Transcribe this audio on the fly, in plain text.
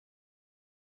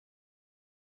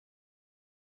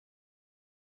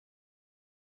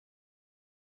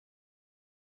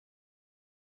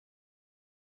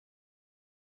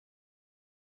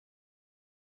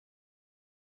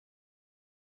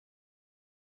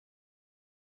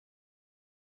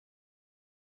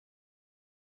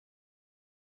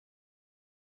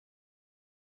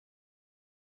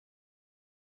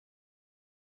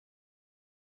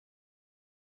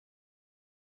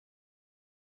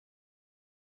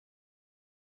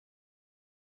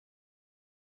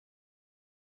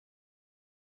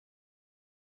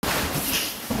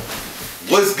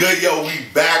What's good, yo? We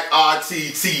back,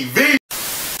 RTTV.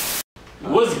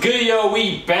 What's good, yo?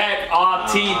 We back,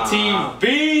 RTTV.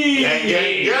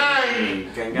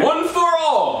 Gang. One for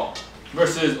all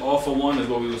versus all for one is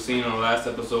what we were seeing on the last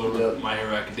episode of My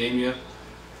Hero Academia.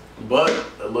 But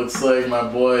it looks like my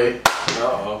boy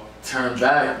turned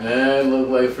back, man. Look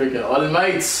like freaking all the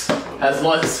mates has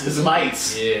lost his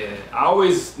mates. Yeah, I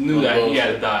always knew that he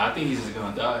had to die. I think he's just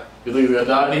gonna die. You think he's gonna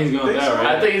die? I think he's gonna die, right?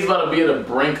 I think he's about to be at the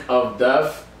brink of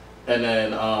death, and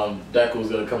then Deku's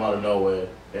gonna come out of nowhere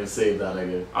and save that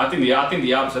nigga. I think the opposite.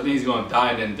 I think he's gonna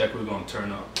die, and then Deku's gonna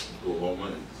turn up. All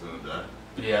Might's gonna die.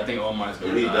 Yeah, I think All Might's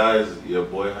gonna die. If he dies, your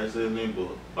boy, how you say his name?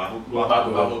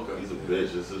 Bakugo. He's a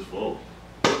bitch. It's his fault.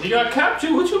 You got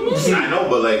captured? What you mean? I know,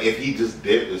 but like if he just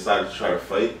dipped and decided to try to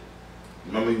fight,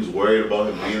 remember he was worried about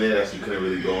him being there. That's why he couldn't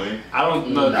really go in. I don't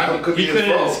know. He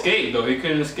couldn't fault. escape though. He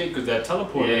couldn't escape because that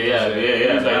teleport.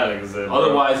 Yeah.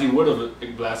 Otherwise, he would have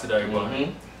blasted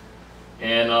everybody.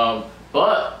 And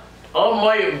but All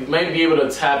Might may be able to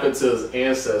tap into his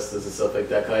ancestors and stuff like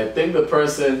that. Cause I think the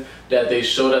person that they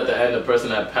showed at the end, the person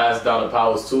that passed down the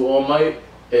powers to All Might,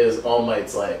 is All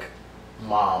Might's like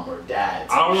mom or dad.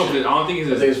 I don't know. I don't think it's.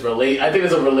 I think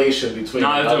there's a relation between.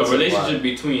 Nah, there's a relationship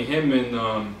between him and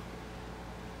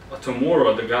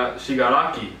Tomura, the guy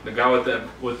Shigaraki, the guy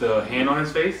with the hand on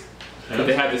his face. But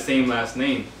they had the same last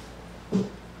name.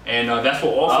 And that's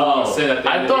what also said at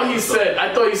the end. I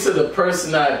thought he said the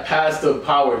person that passed the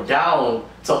power down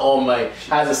to All Might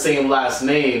has the same last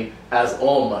name as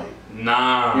All Might.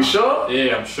 Nah. You sure?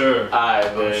 Yeah, I'm sure.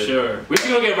 Alright, man. I'm sure. We're just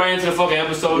gonna get right into the fucking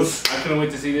episodes. I couldn't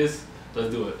wait to see this. Let's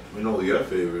do it. We know what your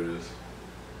favorite is.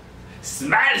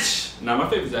 Smash! Nah, my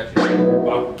favorite's actually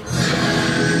Bakugo.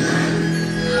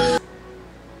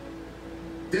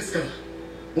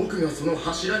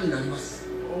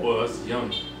 Oh, that's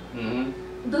young.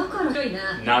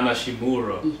 Nana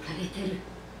Shimura.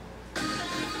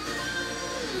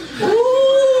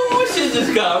 Ooh, shit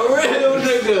just got real,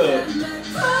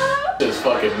 nigga. There's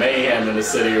fucking mayhem in the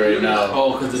city right now.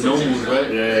 Oh, cause the nobles,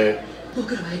 right? Yeah.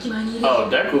 Oh,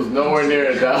 Deku's nowhere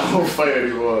near that whole fight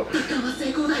anymore.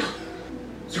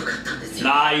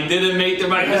 Nah, he didn't make the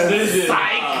right decision.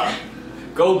 Psych!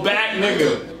 Go back,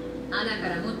 nigga.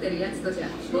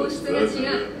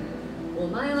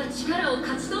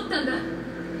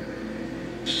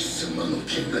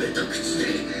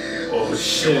 Oh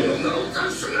shit.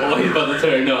 Oh, he's about to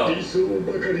turn up. He's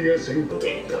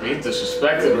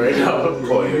disrespected right now.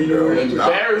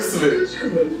 Embarrassment.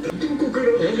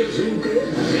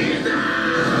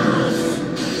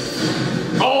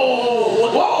 Oh!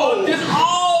 Whoa! This,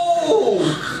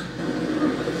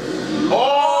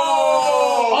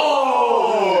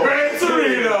 Gran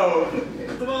Torino!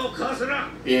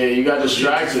 Yeah, you got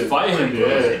distracted. Fight him, bro.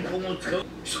 Yeah.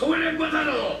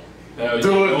 Dude, Do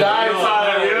or die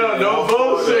time, yeah. No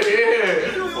bullshit, yeah.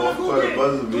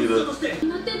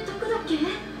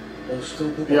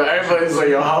 Yo, everybody's like,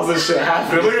 yo, how's this shit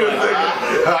happening? Look at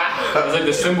this It's like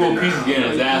the symbol piece is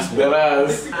getting his ass whooped. That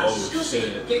ass. Oh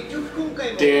shit.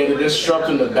 Damn, they're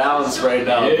disrupting the balance right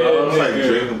now, Yeah, bro. It's like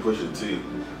Drake and Pusha T.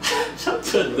 Shut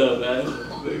the man.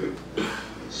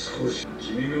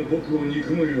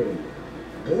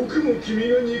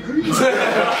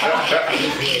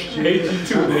 Hate you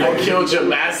too, man. I killed your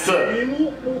master.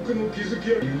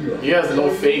 He has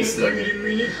no face, nigga.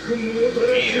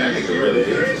 Damn, that nigga really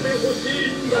is.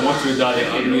 I want you to die the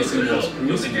ugliest and most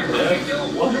gruesome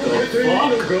death. What the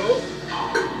fuck?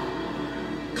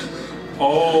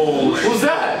 Oh, Who's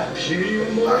that?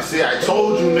 I see, I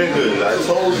told you niggas.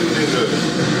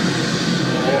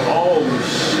 oh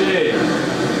shit.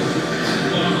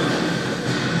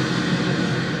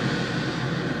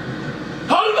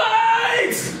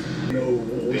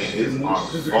 His arm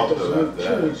fucked up after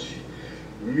that.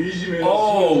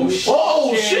 Oh shit.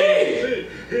 Oh shit!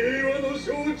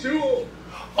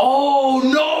 Oh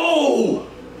no!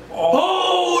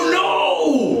 Oh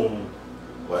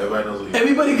no! Well, everybody knows what he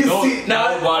Everybody can No, see now.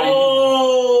 nobody.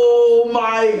 Oh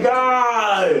my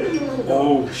god!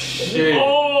 Oh shit.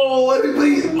 Oh,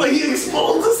 everybody! Like he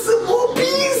exposed the symbol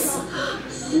piece.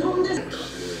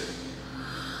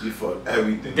 You fucked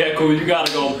everything. Deku, you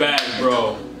gotta go back,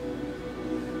 bro.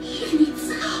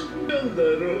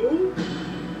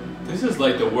 This is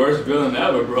like the worst villain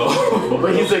ever, bro.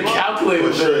 But he's a calculator.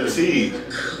 Pusha T.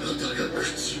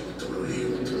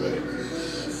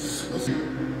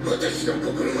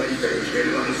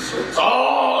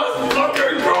 Oh, let's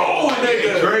fucking go,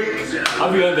 nigga! Drake. I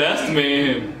be underestimating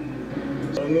him.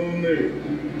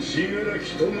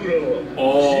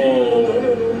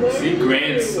 Oh, see,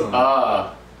 grandson.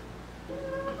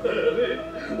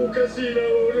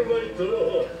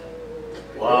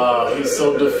 Wow, he's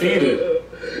so defeated.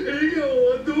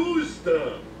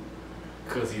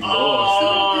 Cause he lost.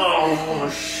 Oh,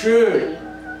 shit.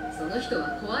 その人は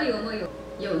怖い思いを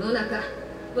世の中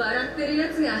笑ってる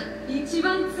やつが一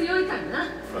番強いからな。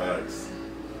 Facts.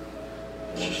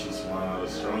 Most of smile are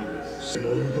the strongest.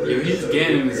 Yo, he's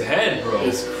getting in his head, bro.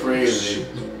 It's crazy.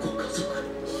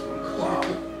 Wow.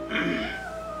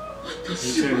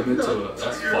 He turned him into a.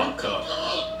 That's fucked up.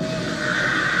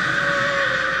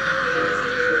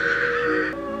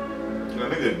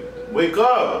 Nigga, wake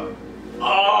up!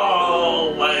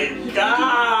 Oh my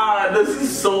god, this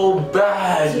is so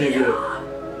bad, nigga.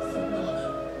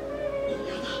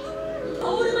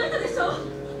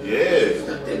 Yeah.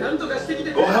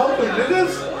 Go help him,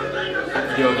 niggas.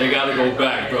 Yo, they gotta go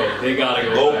back, bro. They gotta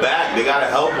Go back. They gotta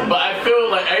help him. But I feel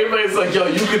like everybody's like, yo,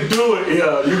 you can do it,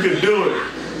 yo, you can do it.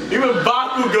 Even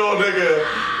Bakugo, nigga.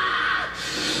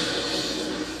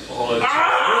 Oh, it's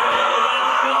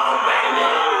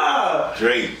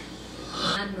Drake.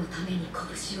 何のために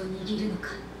拳を握るのか。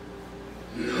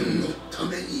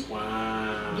 Wow.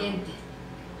 原点、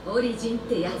オリジンっ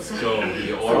てやつ Let's だ。 go. The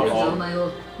それがお Origin. 前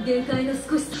を限界の少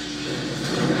しさ。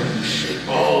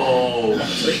 Oh,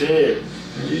 shit.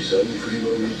 二三振り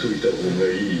は見といた方が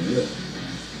いいな。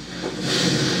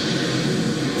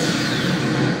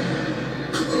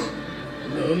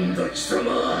なんだ貴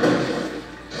様。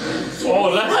 Oh,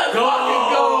 let's go.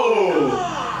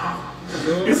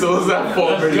 So what's that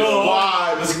for? Let's go.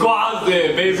 Squad. The squad's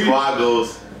there, baby. Squad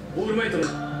goes.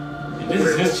 This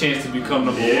is his chance to become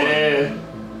number one. Yeah.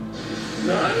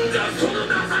 なんだその情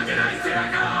けない背中。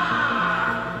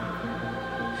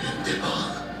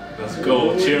 Let's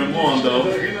go. Cheer him on, though.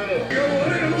 だけなら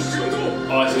我らの仕事。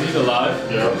 Oh, so he's alive?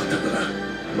 Yeah.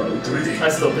 マウントレディ。 I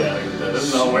still think I can do that.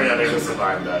 There's no way I can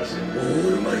survive that shit. オ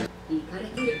ールマイ。行かれ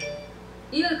てる。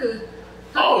いわく。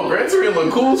 Oh, Gran Turismo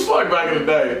looked cool as fuck back in the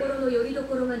day. 心の拠り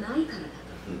所がないからだ。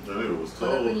 That nigga was こ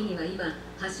の cold. 国には今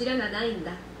柱がないん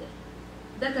だって。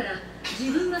だから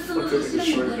自分がその I couldn't 柱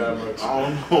shrink にな that る。 much. I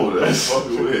don't know. That's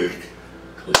fucking weird.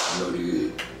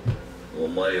 お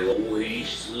前は応援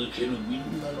し続けるみん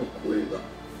なの声が。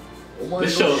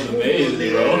 This show's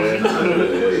amazing, bro. Yeah,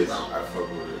 it is. I fuck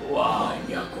with it. お Wow. 前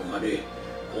に憧れ、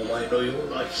お前のよ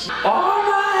うな日。 Oh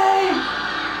my!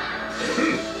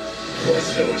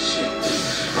 煩わしい。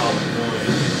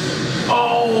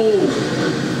 Oh!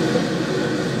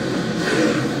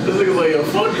 This nigga's like, yo,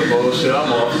 fuck the bullshit.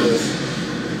 I'm off this.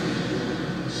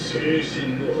 精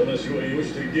神の話はよ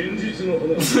して現実の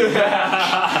話。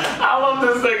 I love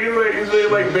this thing. He's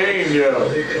being like Bane, yo.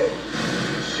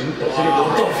 瞬発力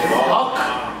What the fuck?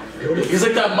 He's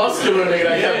like that muscular nigga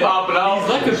that kept popping He's out.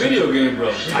 like a video game,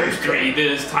 bro. Time 3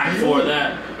 this, time 4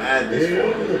 that. Mad this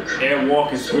one. Air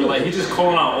walking through, like he just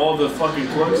calling out all the fucking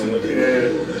quirks in the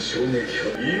game. What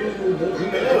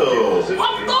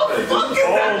What the Ew. fuck is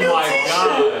Oh that new my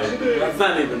t-shirt? god. That's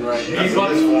not even right. He's That's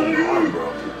like his one arm,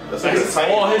 bro. That's like a that's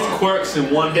all his arm. quirks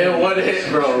in one In hit. one hit,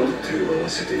 bro. 手を合わ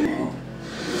せていい。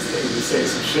 This thing just saying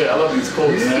some shit. I love these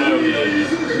quotes.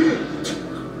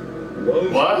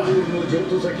 What?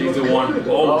 He's the one.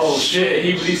 Oh shit,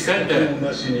 he said that.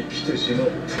 なしに来てしま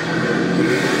う。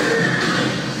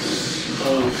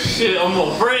 Oh shit, I'm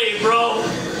afraid, bro.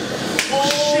 Oh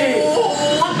shit.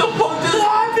 What the fuck just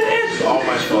happened? All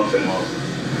my fucked him up.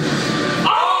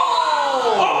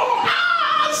 Oh!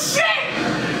 Ah, shit!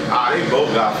 Ah, they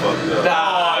both got fucked up.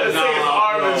 Nah, this nah, nigga's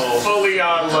arm bro. is fully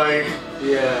on, like,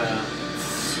 yeah.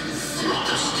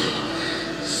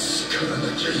 叱らな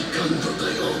きゃいかんのだ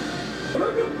よ。抗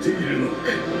っているのか。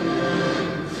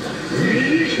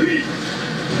醜い。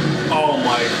 Oh my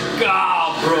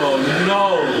god, bro. No.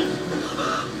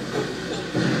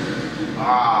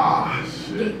 Ah,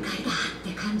 限 shit. 界だって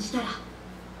感じたら。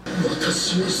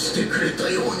私もしてくれた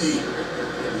ように、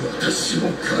私も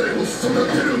彼を育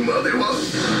てるまでは。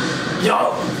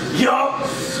 Yo! Yo!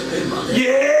 それまで。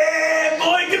 Yeah,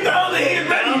 boy, get down the hand,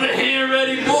 Get on the hand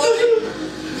ready, boy.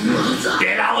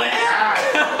 Get out there.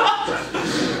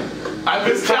 I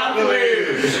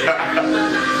miscalculated.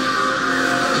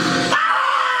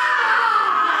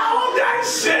 Oh, that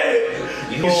shit!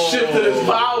 He shifted his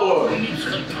power. He used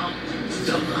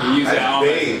that That's arm as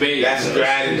bait. bait. That's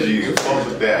strategy. Fuck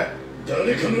with that.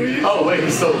 誰かの家。 Oh, wait,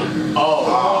 he's still. Oh,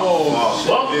 Oh,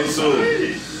 well, did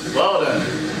too. well then.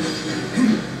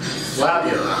 Slap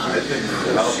you. I think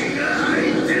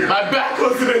help. My back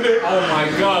wasn't in it. Oh my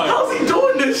god. How's he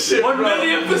doing this shit, 1 bro?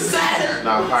 million%.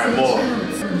 Nah, probably more.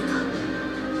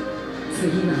 次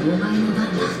はお前の番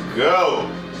だ。 Go.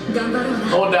 頑張ろうな。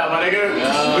 Hold that, my nigga.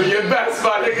 Do your best,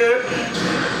 my nigga.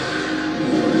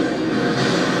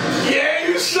 Yeah,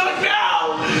 you shut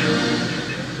down.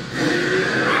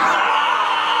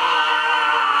 Ah!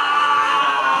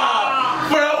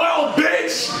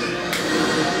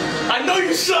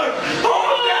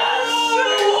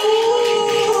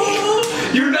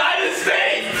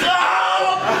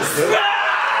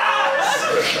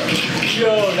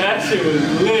 Yo, that shit was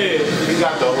lit. He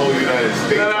got the whole United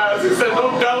States. Nah, he said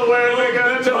no Delaware,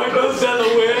 nigga. No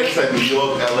Delaware. He said New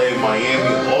York, LA,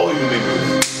 Miami, all you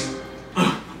niggas.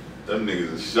 Them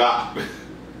niggas is shot.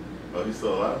 Oh, he's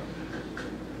still alive?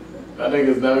 That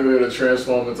nigga's never going to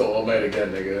transform into All Might again,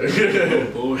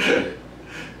 nigga. Bullshit.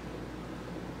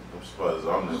 I'm surprised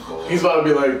I'm that far. He's about to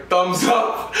be like, thumbs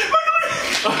up.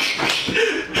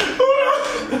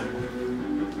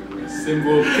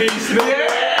 Symbol of peace, nigga.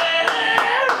 Yeah!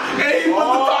 And he put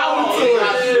the power to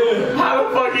it. How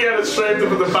the fuck he had the strength to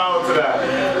put the power to that?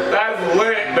 That's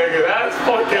lit, nigga. That's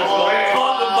fucking lit.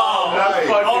 Talk about. That's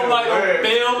fucking Oh my lit.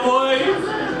 damn boy.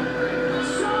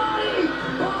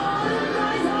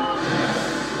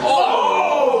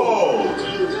 Oh!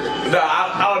 Nah,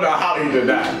 I don't know how he did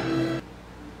that.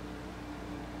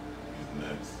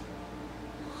 Next.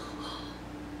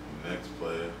 Next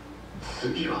player.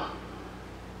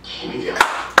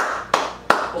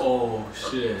 Oh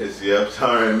shit. It's your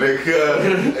turn,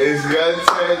 nigga. It's your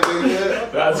turn,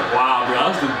 nigga. That's Wow, bro. That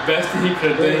was the best thing he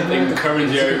could have done. Anything to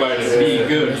encourage everybody to be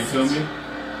good. You feel me?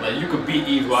 Like you could beat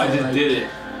evil. I just did it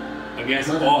against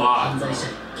all odds.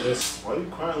 Why you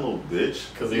crying, little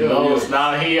bitch? because he knows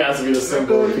now he has to be the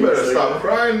symbol of You better peace, stop nigga.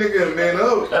 crying, nigga, and man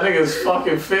up. That nigga's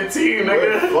fucking 15,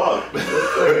 nigga. What the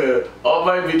fuck? All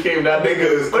Might became that Nigga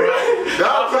is crying.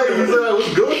 Now I'm telling you, he's like,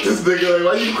 what's good with this nigga?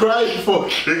 Like, why you crying for,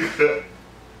 nigga?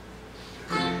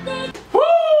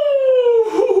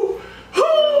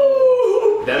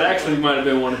 That actually might have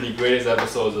been one of the greatest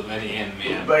episodes of any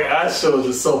anime. Like that show is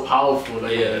just so powerful.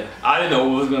 Like, Yeah, I didn't know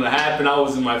what was gonna happen. I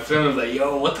was in my feelings like,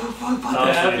 yo, what the fuck about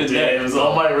to happen? it was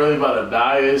All Might really about to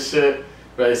die and shit.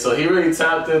 Right, so he really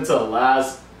tapped into the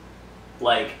last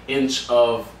like inch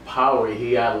of power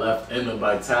he had left in him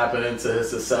by tapping into his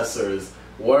successor's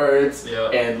words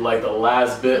and like the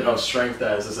last bit of strength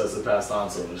that his successor passed on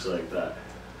to him and shit like that.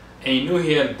 And he knew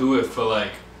he had to do it for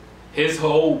like his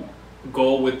whole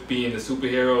goal with being the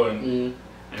superhero and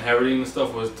everything and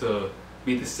stuff was to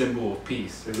be the symbol of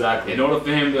peace. Exactly. In order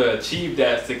for him to achieve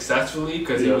that successfully,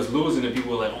 because he was losing and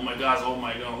people were like, oh my gosh, oh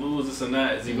my, gonna lose this and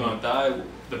that. Is he gonna die?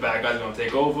 The bad guy's gonna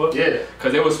take over? Yeah.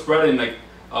 Because they were spreading like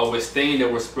with Stain, they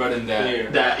were spreading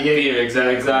that fear.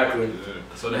 Exactly.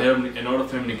 So in order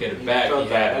for him to get it back, he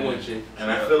had to win.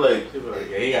 And I feel like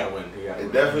Yeah, he gotta win.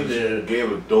 it definitely just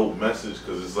gave a dope message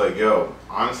because it's like, yo,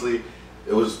 honestly,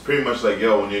 it was pretty much like,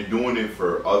 yo, when you're doing it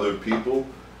for other people,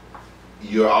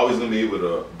 you're always gonna be able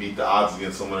to beat the odds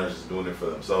against someone that's just doing it for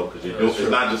themselves. Because you're doing it's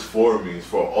not just for me, it's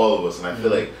for all of us. And I feel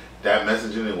like that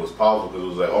message in it was powerful because it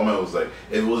was like, oh man, it was like,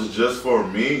 it was just for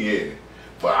me, yeah,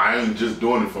 but I ain't just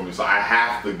doing it for me, so I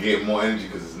have to get more energy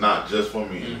because it's not just for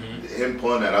me. Him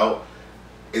pulling that out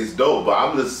is dope. But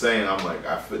I'm just saying, I'm like,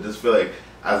 just feel like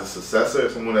as a successor,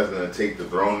 someone that's gonna take the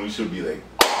throne, you should be like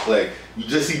you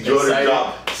just see Jordan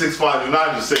drop 6'5", you're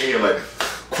not just sitting here like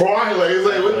crying, like it's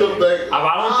like what the like.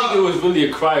 I don't think it was really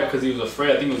a cry because he was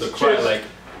afraid. I think it was a cry like.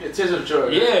 Yeah, tears of joy.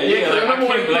 Yeah, like,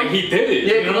 remember like he did it.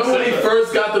 Yeah, you know remember when he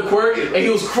first got the quirk and he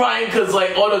was crying because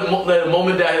like all the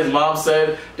moment that his mom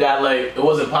said that like it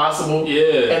wasn't possible.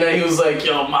 Yeah. And then he was like,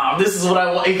 yo mom, this is what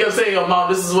I want. He kept saying, yo mom,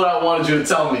 this is what I wanted you to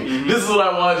tell me. This is what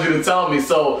I wanted you to tell me.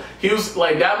 So he was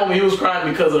like that moment he was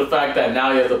crying because of the fact that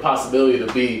now he has the possibility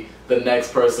to be the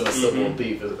next person a symbol of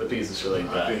peace and shit like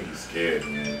that. I think he's scared,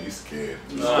 man. He's scared.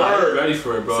 He's ready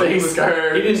for it, bro. So he's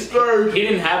scared. He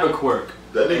didn't have a quirk.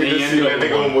 That nigga just see that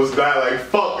nigga almost die like,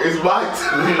 fuck, it's my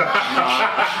turn.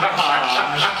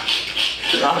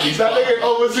 That nigga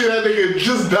almost see that nigga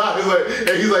just die. It's like,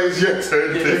 and he's like, it's your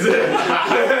turn.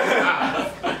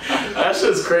 That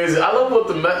shit's crazy. I love what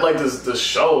the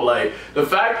show, like the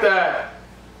fact that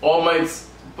All Might's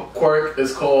quirk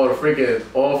is called freaking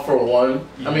All for One.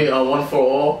 I mean, One for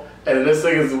All. And this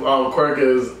thing's quirk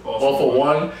is all for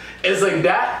one. It's like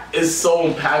that is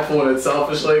so impactful in itself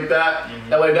and shit like that.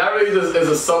 And like that really just is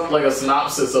a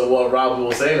synopsis of what Rob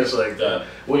was saying and shit like that.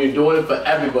 When you're doing it for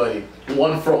everybody,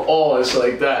 one for all and shit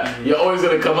like that, you're always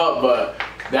gonna come up, but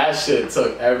that shit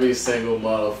took every single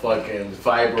motherfucking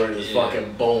fiber in his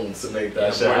fucking bones to make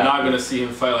that shit happen. We're not gonna see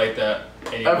him fight like that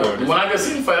anymore. We're not gonna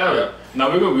see him fight ever. Now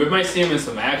we might see him in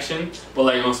some action, but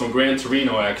like on some Gran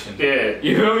Torino action. Yeah.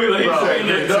 You feel me? Like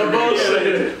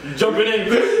jumping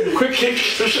in, quick kick,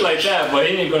 some shit like that. But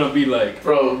he ain't gonna be like.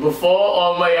 Bro, before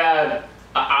All Might had an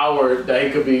hour that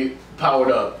he could be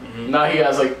powered up. Now he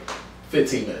has like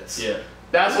 15 minutes. Yeah.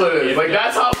 That's what it is. Like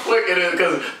that's how quick it is.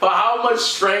 Because for how much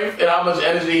strength and how much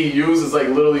energy he uses, like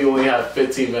literally you only have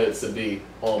 15 minutes to be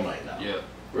All Might now. Yeah.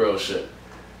 Real shit.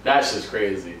 That shit's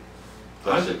crazy.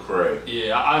 That shit crazy.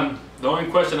 Yeah, the only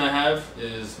question I have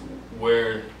is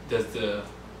where does the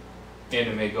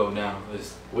anime go now.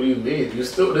 What do you mean? You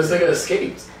still this nigga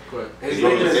escaped.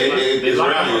 It's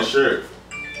around your shirt.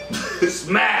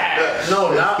 Smash!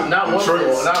 No, not one for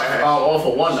all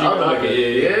for one. The other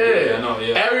nigga. Yeah, I know,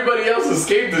 yeah. Everybody else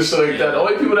escaped this shit like that. The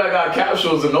only people that got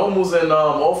capsules and Nomus and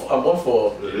one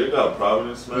for. They got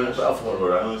Providence Smash.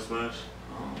 Rhode Island Smash.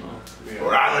 I don't know.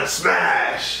 Rhode Island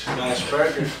Smash. Smash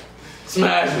burger.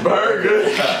 Smash burger.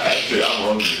 Actually, I'm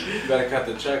hungry. You better cut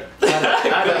the check.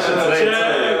 That shit's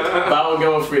lame. Buy one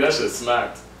get one free. That shit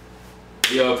smacked.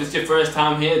 Yo, if it's your first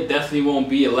time here, definitely won't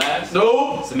be your last.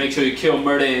 Nope. So make sure you kill,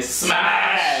 murder, and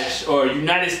smash. Or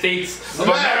United States of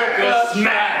America,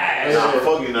 smash. Nah,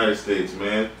 fuck United States,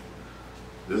 man.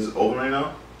 This is open right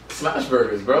now? Smash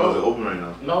burgers, Oh, bro. is it open right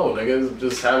now? No, niggas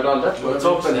just have it on deck. It's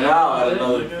open now at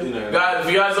another, Guys,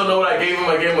 if you guys don't know what I gave him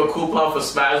a coupon for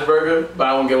Smash Burger.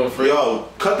 Buy one, get one free. Yo,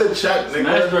 cut the check, nigga.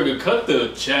 Smash Burger, cut the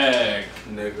check.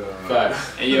 Nigga.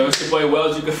 Facts. And yo, it's your boy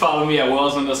Wells. You can follow me at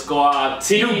Wells_RT.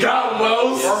 You got him,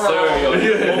 Wells. Yes,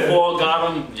 sir. Yo, both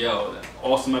got him. Yo,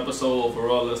 awesome episode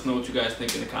overall. Let us know what you guys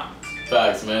think in the comments.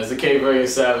 Facts, man. It's the K Very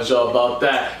Savage, y'all, about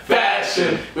that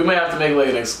fashion. We may have to make like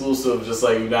an exclusive, just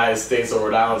like United States or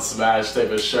Rhode Island Smash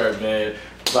type of shirt, man.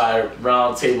 Buy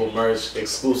Round Table merch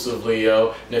exclusively,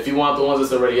 yo. And if you want the ones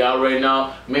that's already out right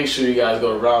now, make sure you guys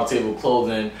go to Round Table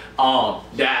Clothing on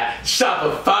that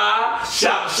Shopify,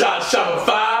 shop.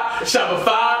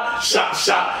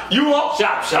 You want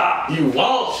shop. You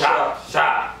want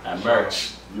shop. That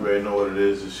merch. You already know what it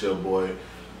is. It's your boy,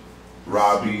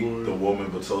 Robbie, the woman,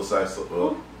 but Tosai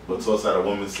the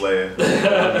woman slayer.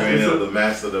 The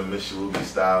master of the Miss Ruby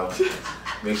style.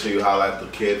 Make sure you holla at the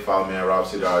kid. Follow me at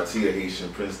Robcityrt, a Haitian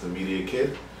Prince, the media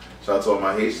kid. Shout out to all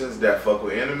my Haitians that fuck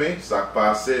with anime. Sac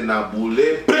passe, na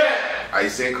boule. I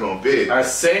sing con big. I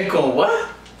sang con what?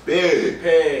 Big.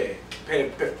 Pay.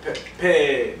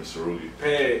 Mr. Ruby.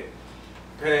 Pay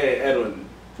Edwin.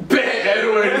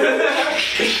 Edward.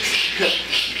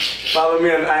 Follow me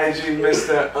on IG,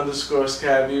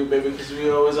 Mr_Scavu, baby, because we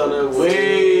always on the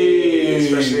way,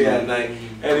 especially at night.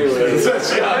 Anyway,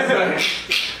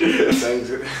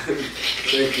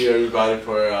 thank you everybody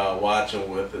for watching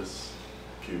with us.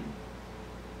 Cute.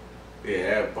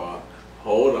 Yeah, but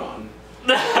hold on.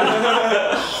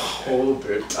 Hold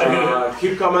it.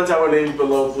 Keep commenting our names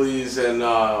below, please, and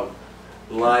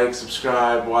like,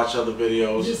 subscribe, watch other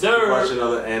videos, Yes, sir. watch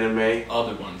another anime.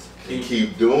 Other ones.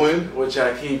 Keep doing. Which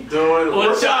I keep doing.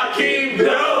 What y'all keep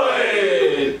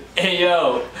doing? Hey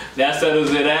yo, that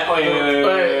settles it.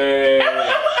 Wait.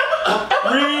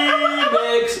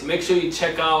 Remix. Make sure you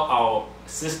check out our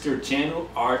sister channel,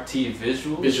 RT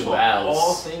Visuals. For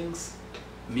all things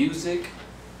music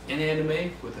and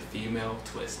anime with a female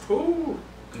twist. Ooh.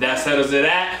 That settles it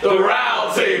at The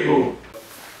Round Table.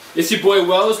 It's your boy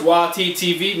Wells,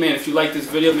 YTTV. Man, if you like this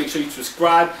video, make sure you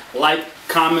subscribe, like,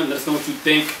 comment, let us know what you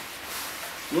think.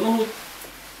 You know who